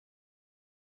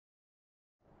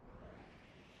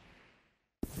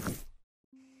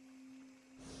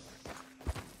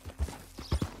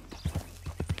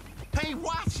Hey,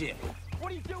 watch it!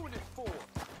 What are you doing this for?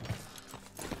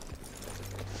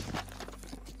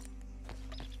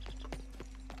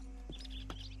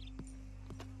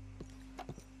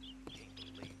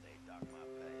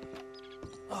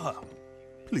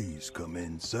 Please come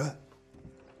in, sir.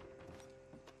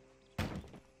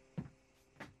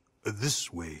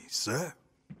 This way, sir.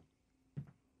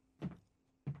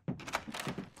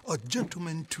 A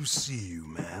gentleman to see you,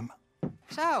 ma'am.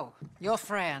 So, your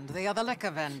friend, the other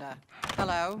liquor vendor.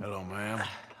 Hello. Hello, ma'am.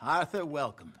 Arthur,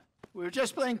 welcome. We were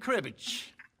just playing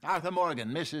cribbage. Arthur Morgan,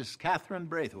 Mrs. Catherine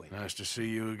Braithwaite. Nice to see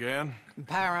you again.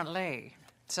 Apparently.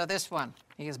 So this one,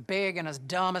 he is big and as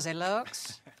dumb as he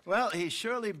looks? Well, he's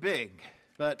surely big,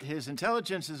 but his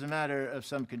intelligence is a matter of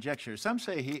some conjecture. Some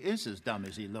say he is as dumb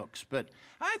as he looks, but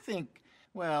I think,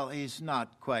 well, he's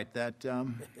not quite that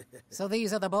dumb. So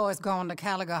these are the boys going to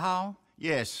Gallagher Hall?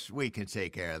 Yes, we can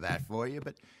take care of that for you,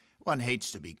 but one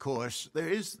hates to be coarse. There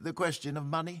is the question of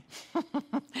money.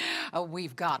 Oh,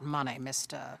 we've got money,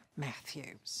 Mr.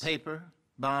 Matthews. Paper,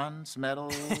 bonds,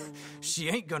 metal. She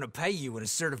ain't gonna pay you with a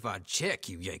certified check,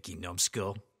 you Yankee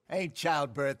numbskull. Ain't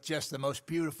childbirth just the most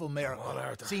beautiful miracle? Well,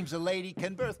 Arthur. Seems a lady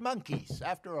can birth monkeys,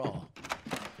 after all.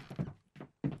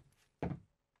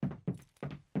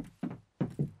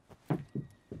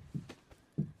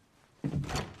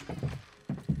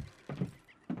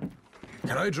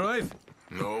 Can I drive?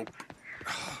 No.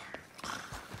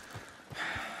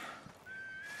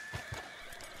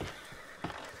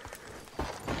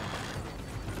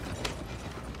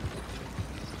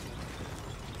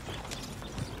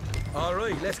 All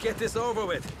right, let's get this over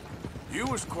with. You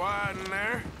was quiet in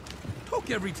there.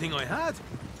 Took everything I had.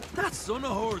 That son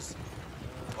of hers.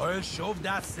 I'll shove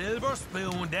that silver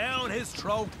spoon down his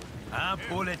throat and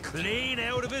pull it clean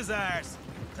out of his arse.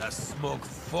 The smug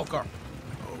fucker.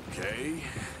 Okay.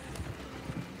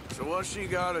 So what's she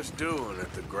got us doing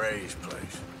at the Gray's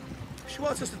place? She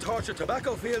wants us to torture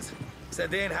tobacco fields.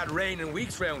 Said they ain't had rain in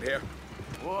weeks round here.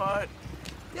 What?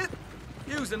 Yeah,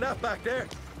 using that back there.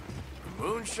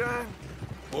 Moonshine?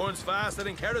 Burns faster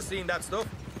than kerosene, that stuff.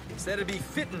 Said it'd be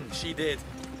fitting, she did.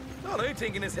 All I'm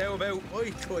thinking is how about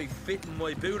I try fitting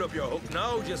my boot up your hook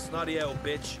now, just snotty old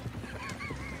bitch.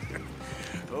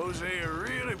 Hosea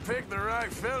really picked the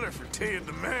right fella for tea at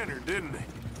the manor, didn't he?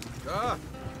 Ah,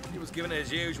 he was giving it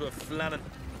his usual flannin'.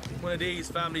 One of these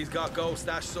families got gold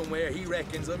stashed somewhere, he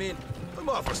reckons. I mean, I'm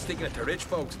all for sticking it to rich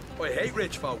folks. I hate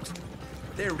rich folks.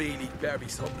 But there really better be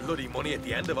some bloody money at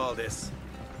the end of all this.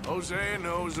 Hosea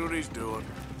knows what he's doing.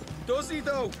 Does he,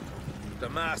 though? The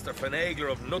master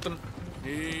finagler of nothing.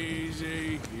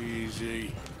 Easy,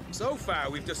 easy. So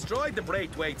far, we've destroyed the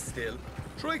Braithwaite still,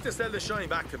 tried to sell the shine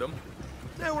back to them.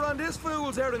 Now we're on this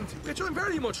fool's errand, which I'm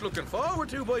very much looking forward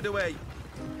to, by the way.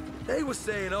 They was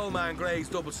saying old man Gray's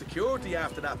double security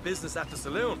after that business at the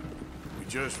saloon. We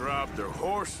just robbed their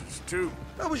horses, too.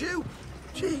 That was you?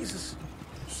 Jesus.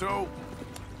 So,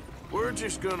 we're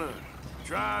just gonna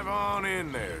drive on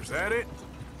in there, is that it?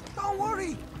 Don't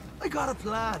worry, I got a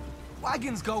plan.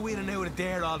 Wagons go in and out of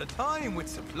there all the time with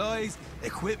supplies,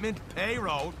 equipment,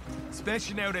 payroll.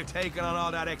 Especially now they've taken on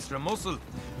all that extra muscle.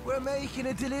 We're making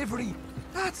a delivery,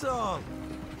 that's all.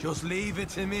 Just leave it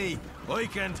to me. I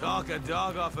can talk a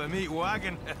dog off a meat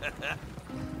wagon.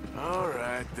 All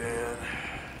right, then.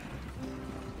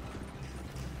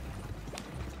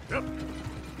 Yep.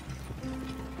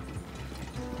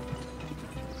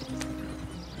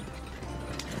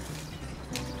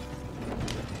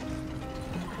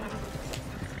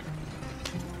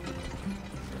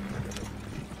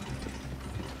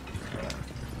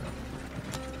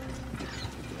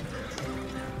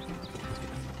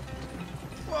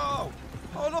 Whoa,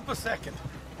 hold up a second.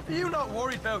 Are you not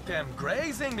worried about them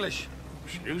Greys, English?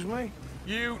 Excuse me?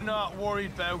 You not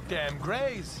worried about them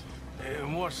Greys?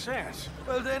 In what sense?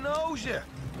 Well, they knows you.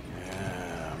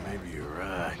 Yeah, maybe you're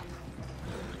right.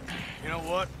 You know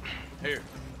what? Here,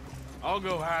 I'll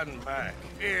go hiding back.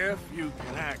 If you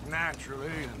can act naturally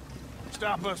and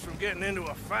stop us from getting into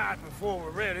a fight before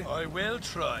we're ready. I will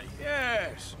try.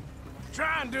 Yes.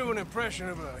 Try and do an impression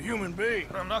of a human being.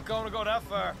 I'm not going to go that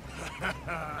far.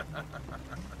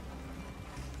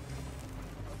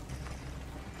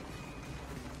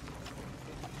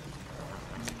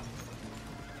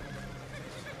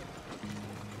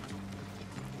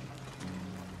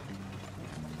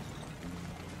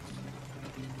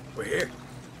 We're here.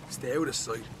 Stay out of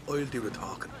sight. I'll do the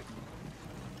talking.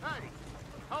 Hey,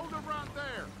 hold it right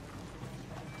there.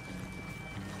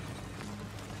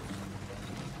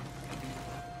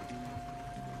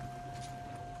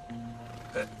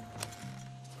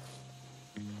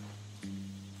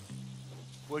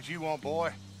 What you want,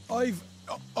 boy? I've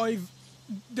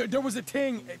There was a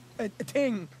thing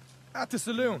at the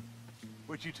saloon.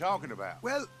 What you talking about?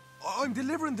 Well, I'm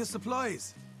delivering the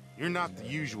supplies. You're not the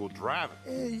usual driver.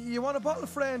 You want a bottle,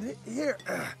 friend? Here.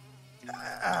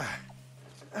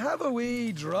 Have a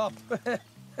wee drop.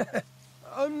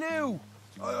 I'm new.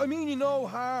 I mean you no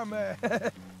harm.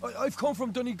 I've come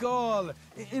from Donegal,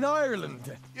 in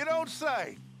Ireland. You don't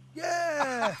say.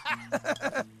 Yeah.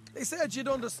 They said you'd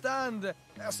understand.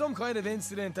 Some kind of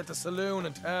incident at the saloon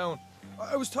in town.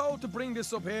 I was told to bring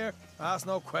this up here. Ask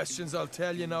no questions, I'll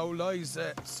tell you no lies,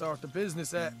 sort of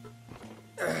business.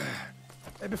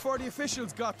 Before the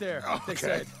officials got there, they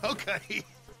said. Okay.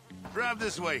 Drive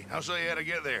this way. I'll show you how to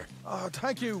get there. Oh,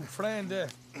 thank you, friend.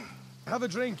 Have a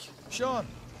drink. Sean.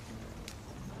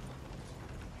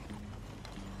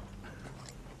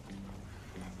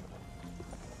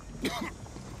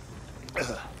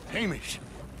 Hamish.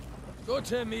 Good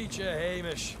to meet you,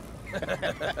 Hamish.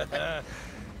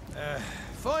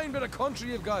 Fine bit of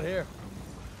country you've got here.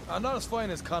 Not as fine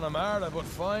as Connemara, but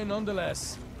fine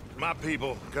nonetheless. My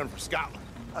people come from Scotland.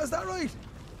 Is that right?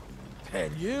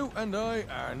 Then you and I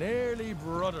are nearly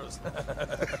brothers.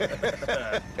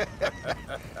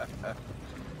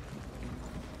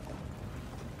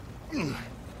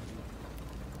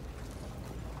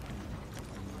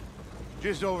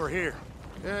 Just over here.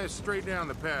 Yeah, straight down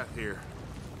the path here.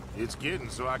 It's getting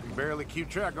so I can barely keep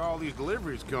track of all these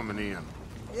deliveries coming in.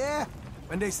 Yeah,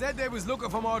 when they said they was looking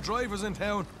for more drivers in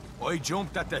town, I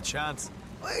jumped at the chance.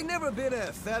 I ain't never been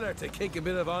a feller to kick a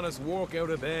bit of honest work out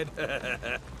of bed.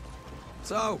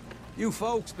 So, you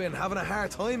folks been having a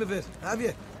hard time of it, have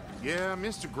you? Yeah,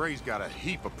 Mr. Gray's got a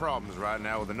heap of problems right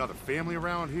now with another family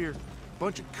around here.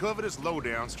 Bunch of covetous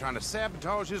lowdowns trying to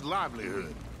sabotage his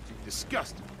livelihood.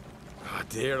 Disgusting.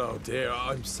 Oh dear,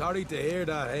 I'm sorry to hear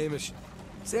that, Hamish.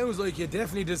 Sounds like you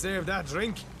definitely deserve that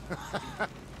drink.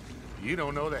 You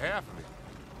don't know the half of it.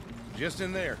 Just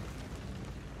in there.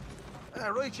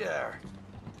 Right you are.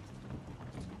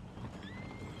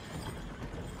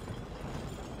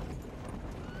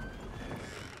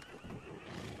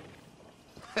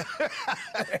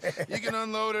 You can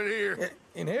unload it here.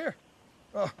 In here?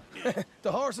 Oh,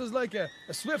 the horse is like a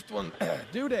swift one,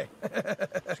 do they?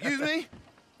 Excuse me?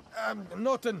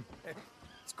 Nothing.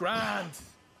 It's grand.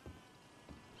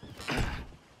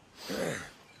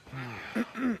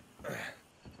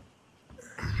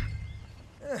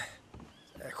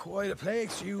 Quite a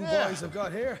place you boys have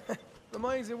got here.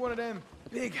 Reminds me of one of them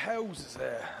big houses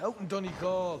out in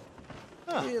Donegal.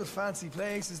 Real fancy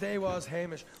places they was,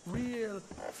 Hamish. Real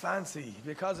fancy.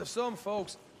 Because if some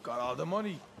folks got all the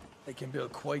money, they can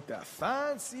build quite the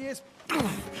fanciest... Okay.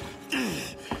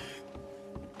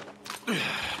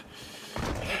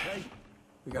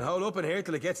 We can hold up in here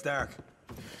till it gets dark.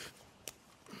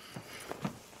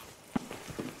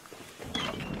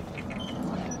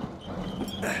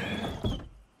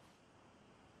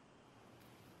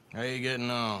 How you getting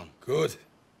on? Good.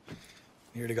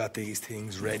 Nearly got these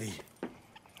things ready.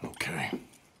 Okay.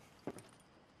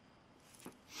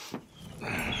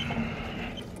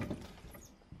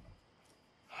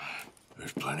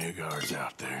 There's plenty of guards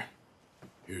out there.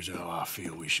 Here's how I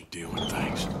feel we should deal with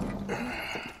things.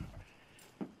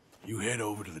 You head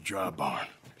over to the dry barn.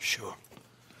 Sure.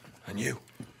 And you?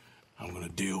 I'm gonna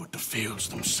deal with the fields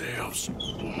themselves.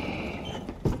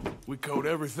 We coat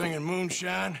everything in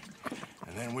moonshine,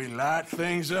 and then we light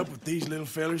things up with these little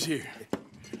fellers here.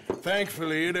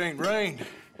 Thankfully, it ain't rained,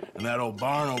 and that old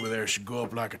barn over there should go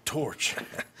up like a torch.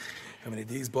 How many of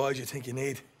these boys you think you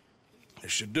need?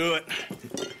 This should do it.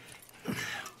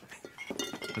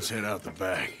 Let's head out the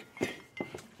back.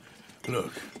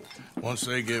 Look, once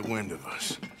they get wind of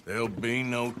us, there'll be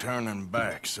no turning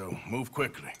back, so move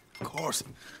quickly. Of course.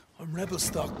 I'm rebel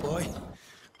stock, boy.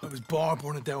 I was born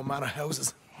burning down manor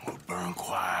houses. We'll burn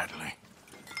quietly.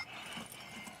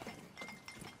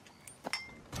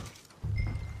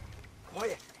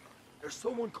 Quiet. There's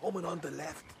someone coming on the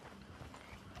left.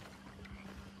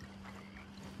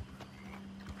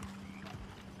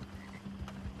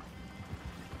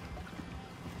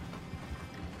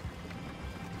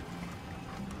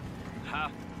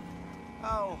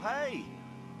 Oh, hey.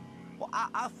 Well,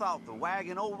 I thought the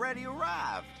wagon already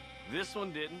arrived. This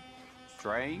one didn't.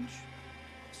 Strange.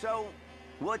 So,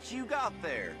 what you got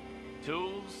there?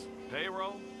 Tools,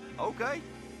 payroll. Okay.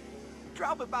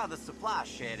 Drop it by the supply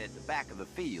shed at the back of the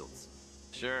fields.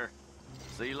 Sure.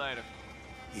 See you later.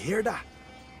 You hear that?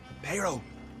 Payroll.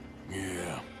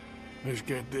 Yeah. Let's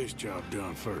get this job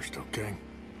done first, okay?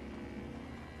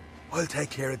 I'll take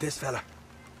care of this fella.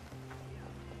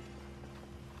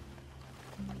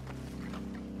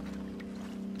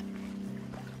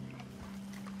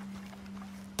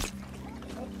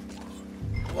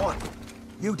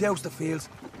 You douse the fields.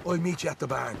 I'll meet you at the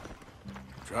barn.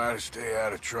 Try to stay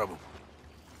out of trouble.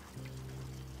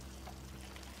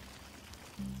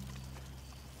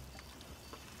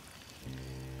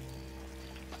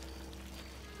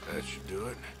 That should do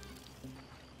it.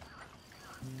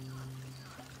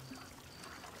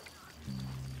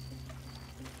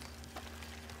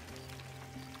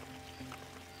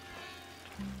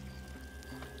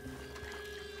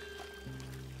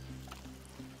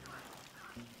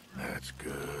 That's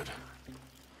good.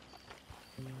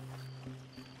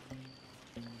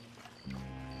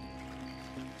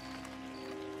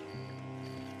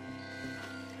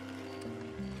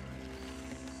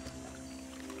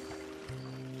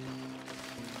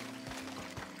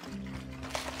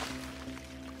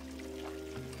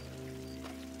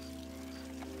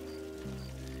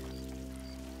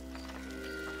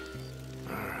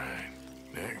 All right,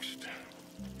 next.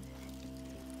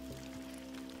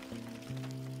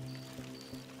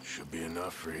 Should be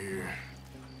enough for here.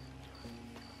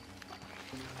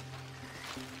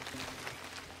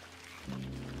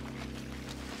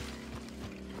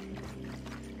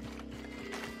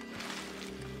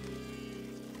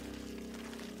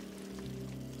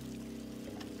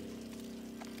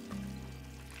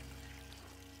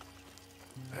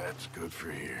 That's good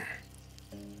for here.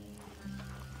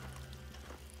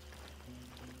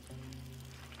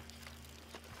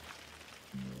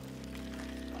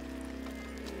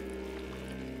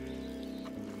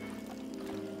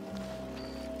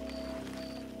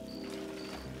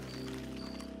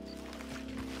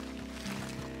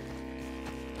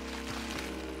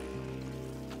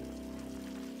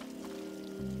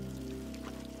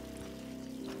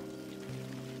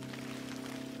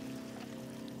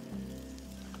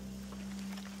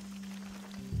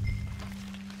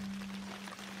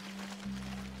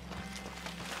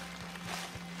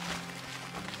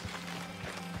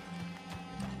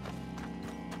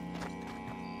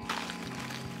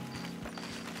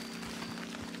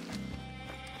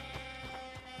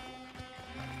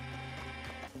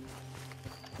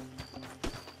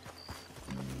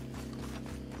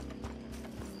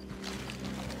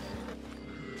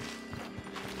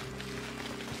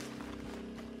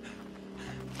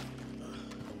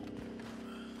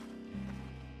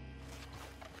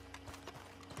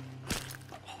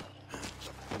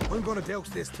 I'm gonna douse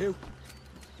this too.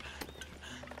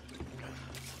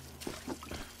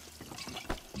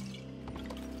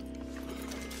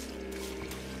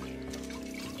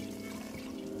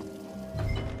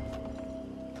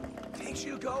 Think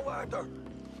she'll go, Arthur?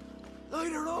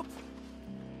 Light her up.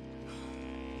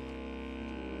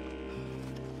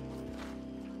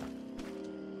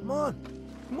 Come on.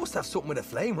 You must have something with a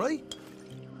flame, right?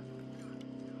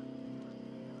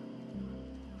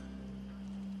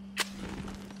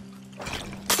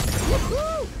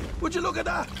 Woohoo! Would you look at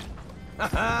that?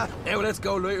 Haha! Now let's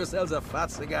go light yourselves a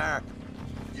fat cigar.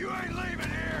 You ain't leaving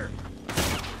here!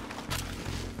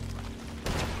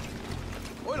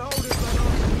 We'll hold it for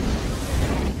long.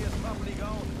 Get properly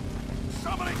going.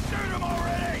 Somebody shoot him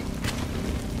already!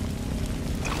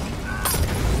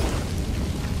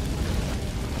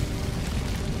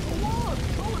 Go on!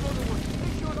 Go another one.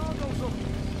 Make sure it all goes up.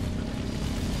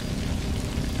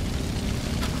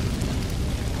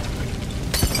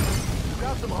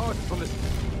 Grab some horses from this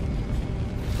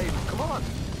table. Come on.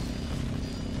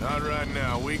 Not right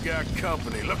now. We got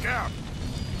company. Look out!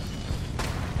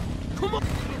 Come on!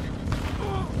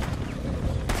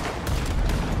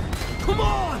 Come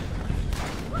on!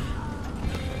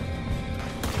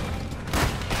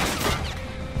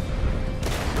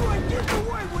 You ain't getting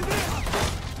away with this!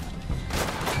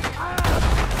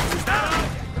 Is that all?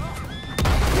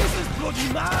 This is bloody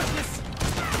madness!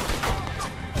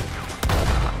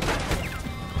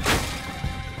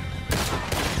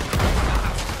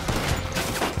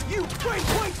 You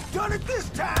breakways done it this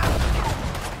time!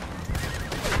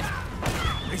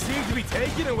 They seem to be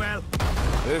taking it well.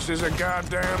 This is a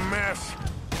goddamn mess.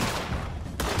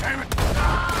 Damn it!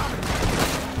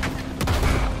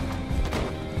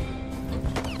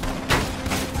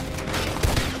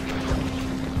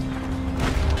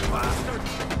 Bastard!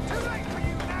 Too late for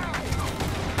you now!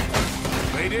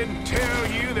 They didn't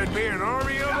tell you there'd be an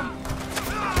army of them?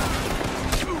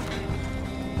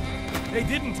 They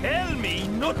didn't tell me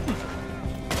nothing.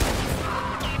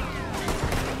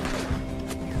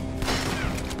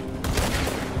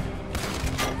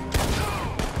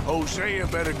 Hosea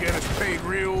better get us paid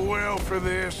real well for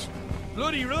this.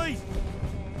 Bloody right.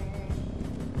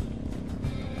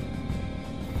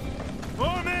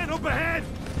 More men up ahead.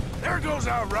 There goes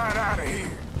our right out of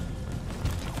here.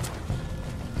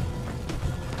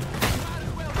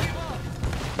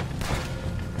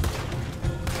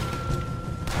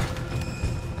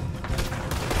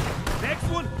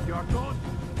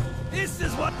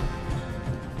 This is what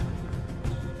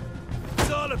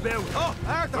it's all about. Oh,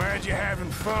 Arthur! Glad you're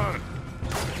having fun.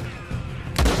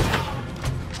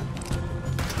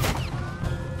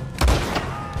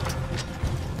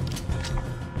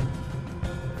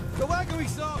 The wagon we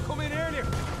saw come in earlier.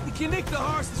 You can nick the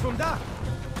horses from that.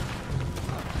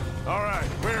 All right,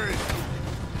 where is it?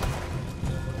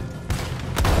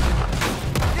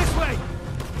 This way!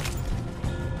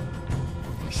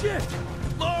 Shit!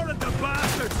 More of the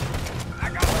bastards! I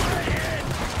got my head!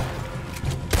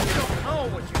 You don't know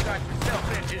what you got yourself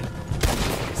into.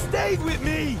 Stay with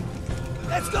me!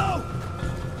 Let's go!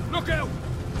 Look out!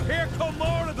 Here come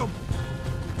more of them!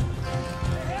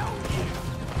 Hell yeah!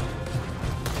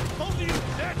 Hold you,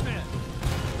 dead man!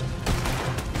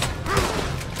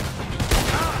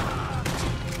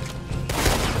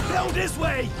 Go this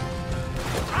way!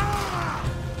 Ah!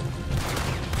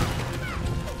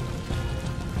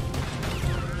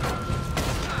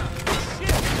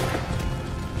 Shit!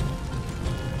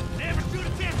 Never stood a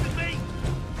chance with me!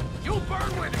 You'll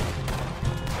burn with it!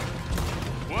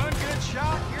 One good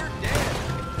shot, you're dead.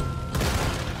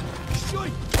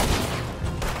 Shoot!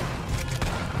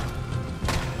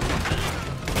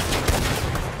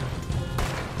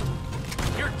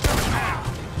 You're done now.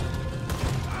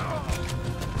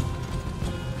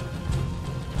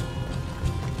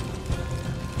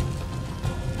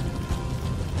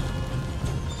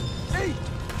 Hey!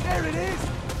 There it is!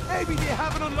 Maybe they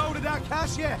haven't unloaded that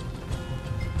cash yet.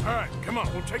 All right, come on,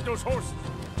 we'll take those horses.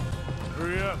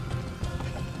 Hurry up.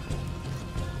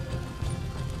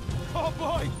 Oh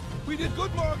boy! We did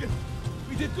good, Morgan!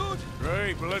 We did good!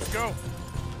 Great, well, let's go.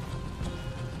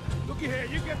 Looky here,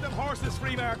 you get them horses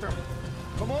free, Arthur.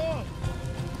 Come on!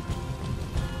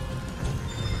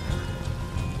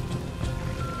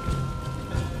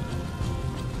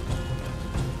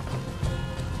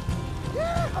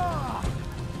 Yeehaw!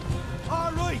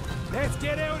 All right, let's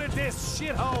get out of this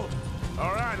shithole.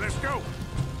 All right, let's go.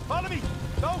 Follow me.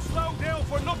 Don't slow down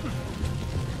for nothing.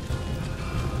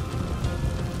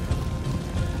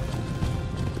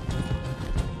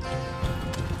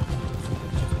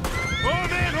 Oh,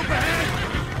 man, up ahead!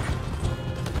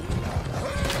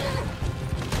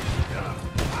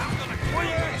 Why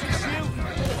aren't you shooting?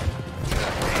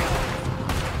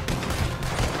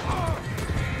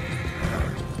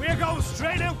 We're going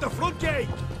straight out the front gate.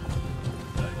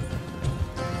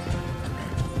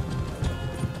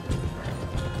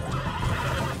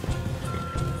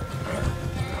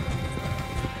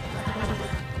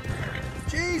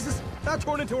 Jesus, that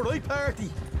turned into a right party.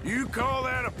 You call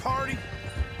that a party?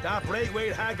 That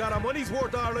Braithwaite had got our money's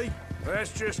worth, all right.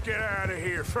 Let's just get out of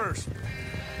here first.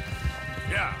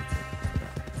 Yeah.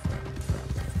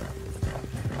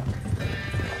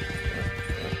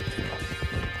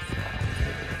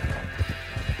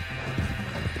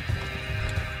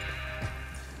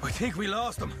 I think we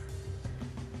lost him.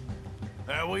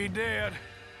 That we did.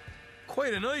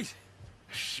 Quite a night.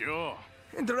 Sure.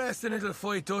 Interesting little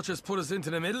fight Dutch has put us into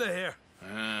the middle of here.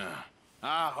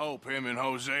 I hope him and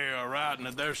Jose are right and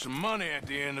that there's some money at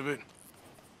the end of it.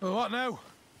 Well, what now?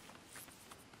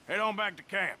 Head on back to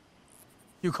camp.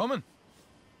 You coming?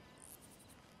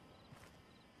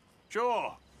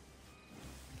 Sure.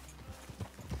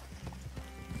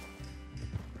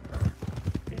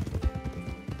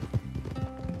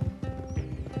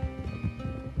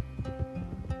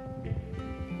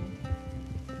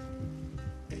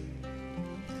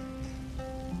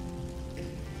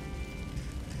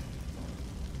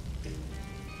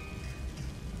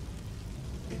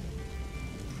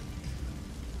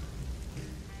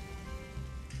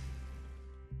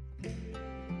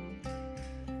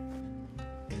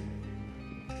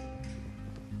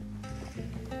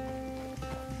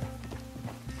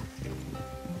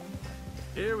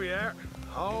 Here we are.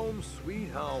 Home sweet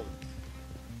home.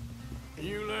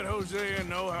 You let Hosea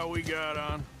know how we got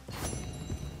on.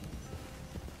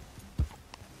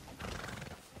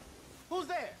 Who's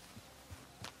there?